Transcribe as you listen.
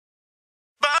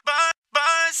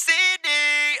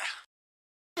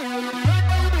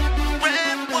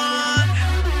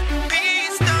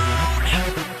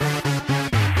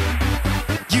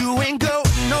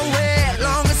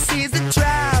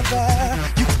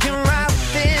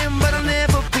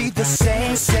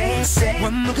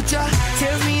look at ya,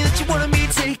 tells me that you wanna be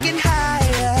taken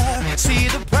higher. See,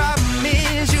 the problem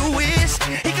is you wish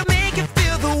he could make you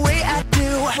feel the way I do.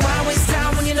 Why waste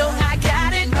time when you know I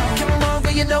got it? Come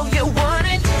over, you know you want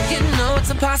it. You know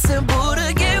it's impossible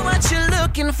to get what you're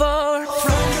looking for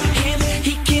from him.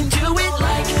 He can do it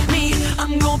like me,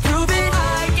 I'm gonna prove it.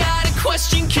 I got a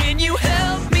question, can you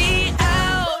help me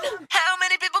out? How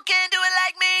many people can do it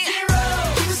like me? Zero.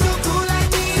 You're so cool like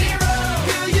me. Zero.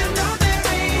 Girl, you know there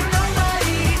ain't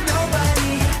nobody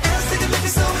else that can make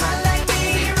me so hot like me.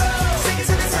 Zero. Sing it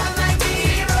to the top like me.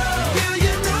 Zero. Girl,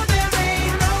 you know there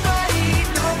ain't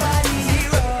nobody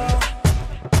zero.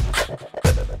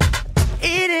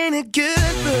 It ain't a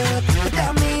good look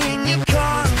without me in your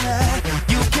corner.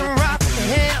 You can rock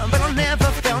him, but I'll never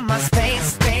feel my space.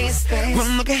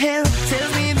 One look at him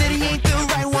tells me that he ain't the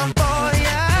right one for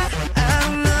ya. I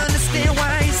don't understand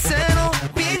why he settled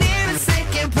being in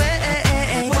second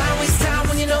place. Why waste time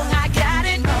when you know I got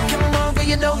it? Come over,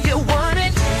 you know you want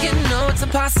it. You know it's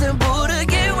impossible to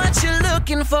get what you're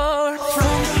looking for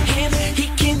from him. He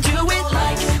can do it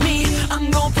like me,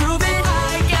 I'm gonna prove it.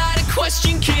 I got a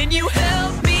question, can you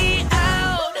help me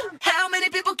out? How many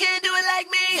people can do it like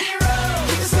me? Zero.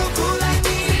 You're so cool like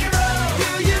me. Zero.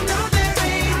 Girl, you know there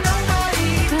ain't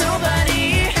nobody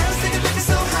else that can make me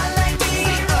so hot like me.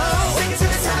 Zero. Sing it to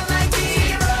the top like me.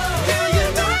 Zero. Girl, you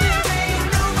know there ain't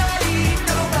nobody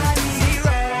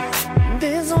zero.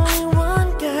 There's only one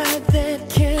guy that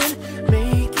can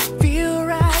make you feel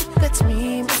right. That's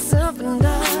me, myself, and I.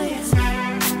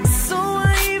 So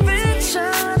I even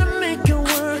try to make it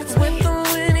work with the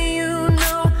winning. You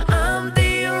know I'm the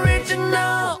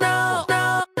original.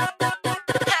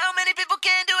 How many people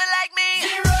can do it like me?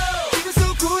 Zero. You're so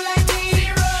cool like me.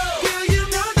 Zero. Girl, you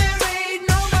know there ain't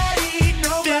nobody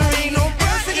there ain't nobody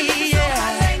yeah. So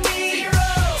hot like me. Zero.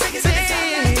 Take it to the top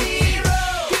like me. Zero.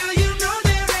 Girl, you know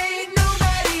there ain't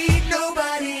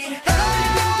nobody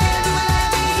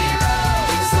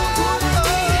You're so cool like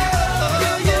me.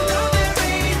 Girl, you know there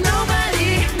ain't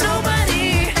nobody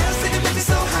else that can make me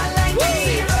so hot like me.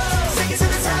 Zero. Take it to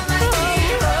the top like me.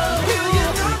 Zero. Girl, you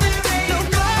know there ain't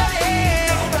nobody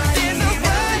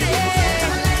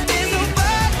There's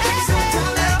nobody so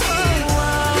cool like me.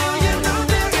 Girl, you know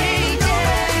there ain't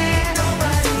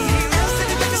nobody else that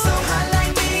can make me so hot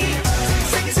like me.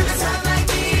 Take it to the top like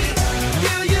me.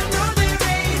 Girl, you know there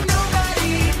ain't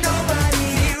nobody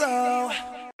zero.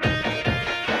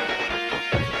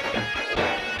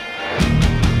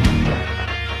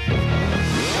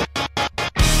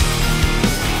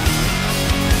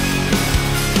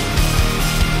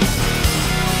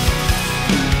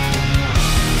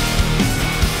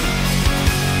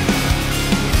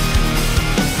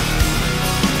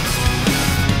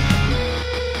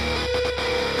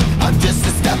 I'm just a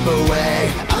step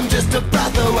away, I'm just a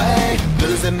breath away,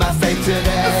 losing my faith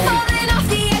today. Falling off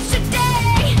the edge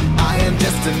today. I am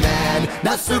just a man,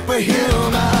 not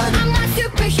superhuman. I'm not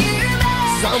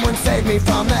superhuman. Someone save me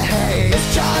from the hate.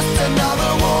 It's just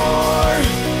another war,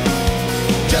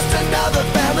 just another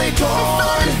family torn.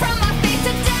 Falling from my feet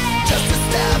today. Just a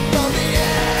step on the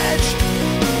edge,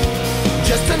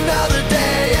 just another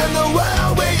day in the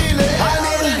world we live. I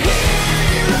need a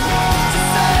hero to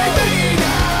save me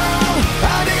now.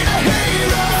 I need a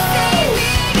hero.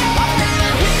 I need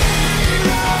a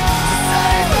hero to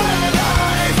save my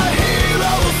life. A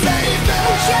hero will save me.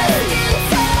 Just in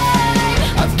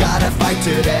time. I've gotta fight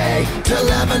today to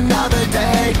live another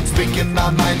day, speaking my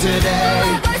mind today.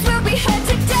 My voice will be heard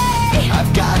today.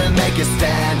 I've gotta make a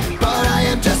stand, but I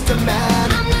am just a man.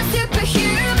 I'm not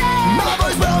superhuman. My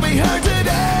voice will be heard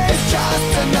today. It's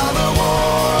just another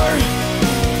war,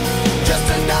 just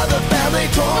another family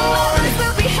My torn. voice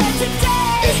will be heard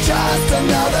today. It's just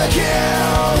another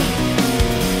kill.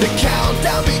 The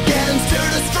countdown begins to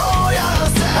destroy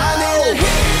ourselves. I need a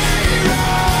hero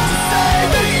to save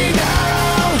me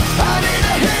now. I need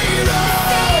a hero.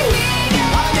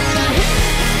 I need a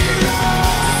hero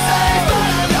to save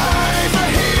my life. A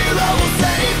hero will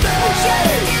save me.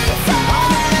 Just in time.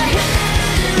 I need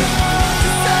a hero to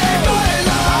save my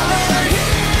life. I need a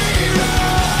hero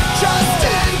just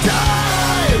in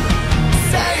time.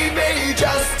 Save me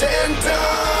just in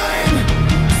time.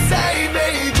 Save me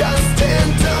just in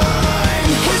time.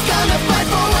 Who's gonna fight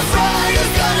for us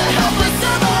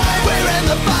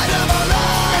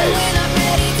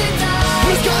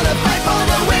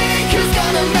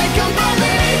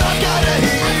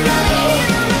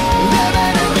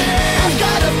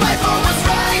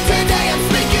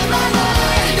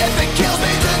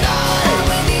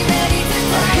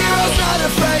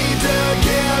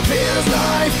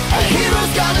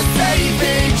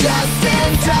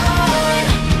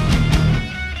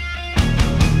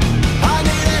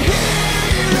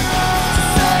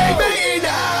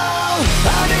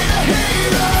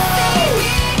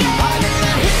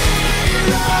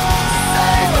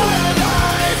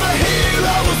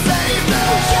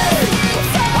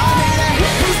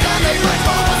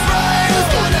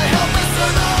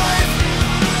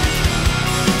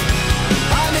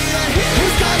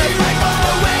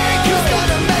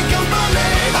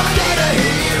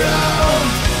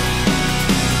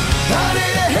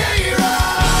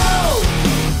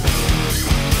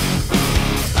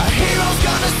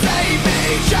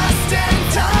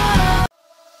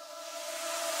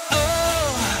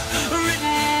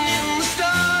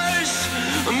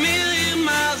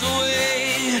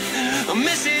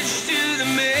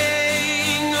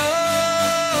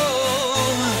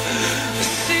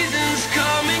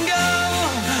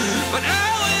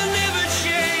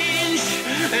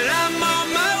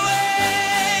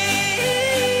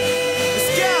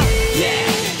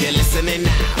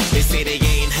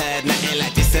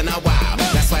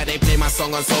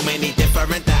song on so many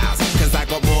different dials. Cause I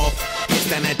got more hits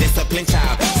than a disciplined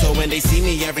child. So when they see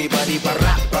me, everybody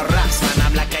baracks. Man,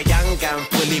 I'm like a young gun,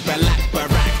 fully barack.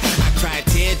 I cry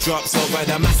teardrops over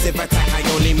the massive attack. I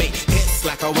only make hits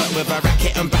like I work with a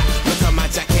racket and back. Look at my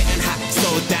jacket and hat, so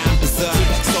damn berserk,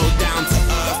 so down to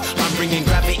earth. I'm bringing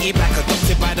gravity back,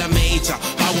 adopted by the major.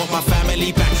 I want my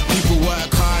family back. People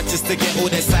work hard just to get all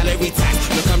their salary tax.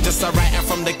 Look, I'm just a writer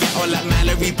from the ghetto like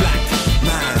Mallory Black.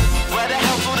 Man, where the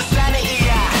hell's all the sanity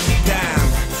at? Damn,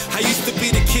 I used to be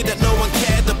the kid that no one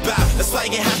cared about. That's why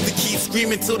you have to keep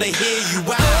screaming till they hear you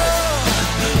out.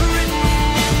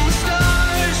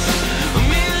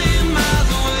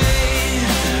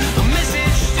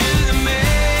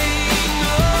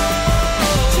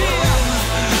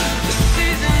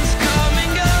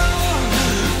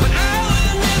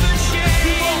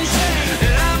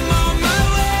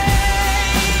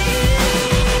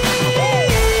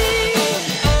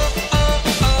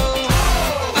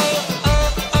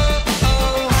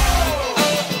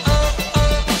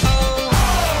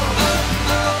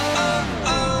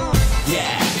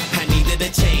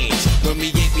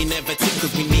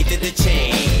 Cause we needed a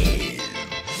change.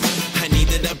 I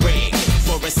needed a break.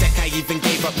 For a sec I even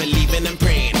gave up believing and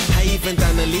praying. I even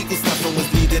done illegal stuff and was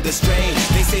needed astray.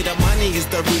 They say that money is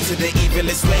the root to the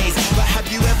evilest ways. But have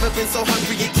you ever been so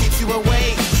hungry it keeps you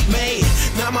awake? Mate,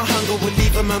 now my hunger will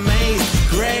leave them amazed.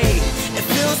 Great, it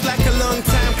feels like a long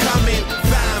time coming.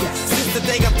 Fam, since the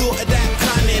day I thought of that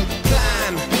cunning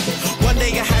plan. One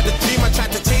day I had a dream, I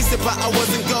tried to chase it but I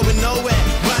wasn't going nowhere.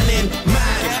 Running,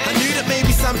 man, I knew that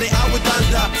maybe someday I would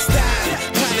understand.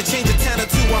 Trying to change a 10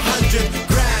 to 100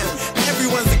 grand.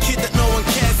 Everyone's a kid that no one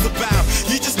cares about.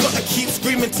 You just gotta keep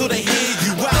screaming till they hear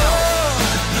you out.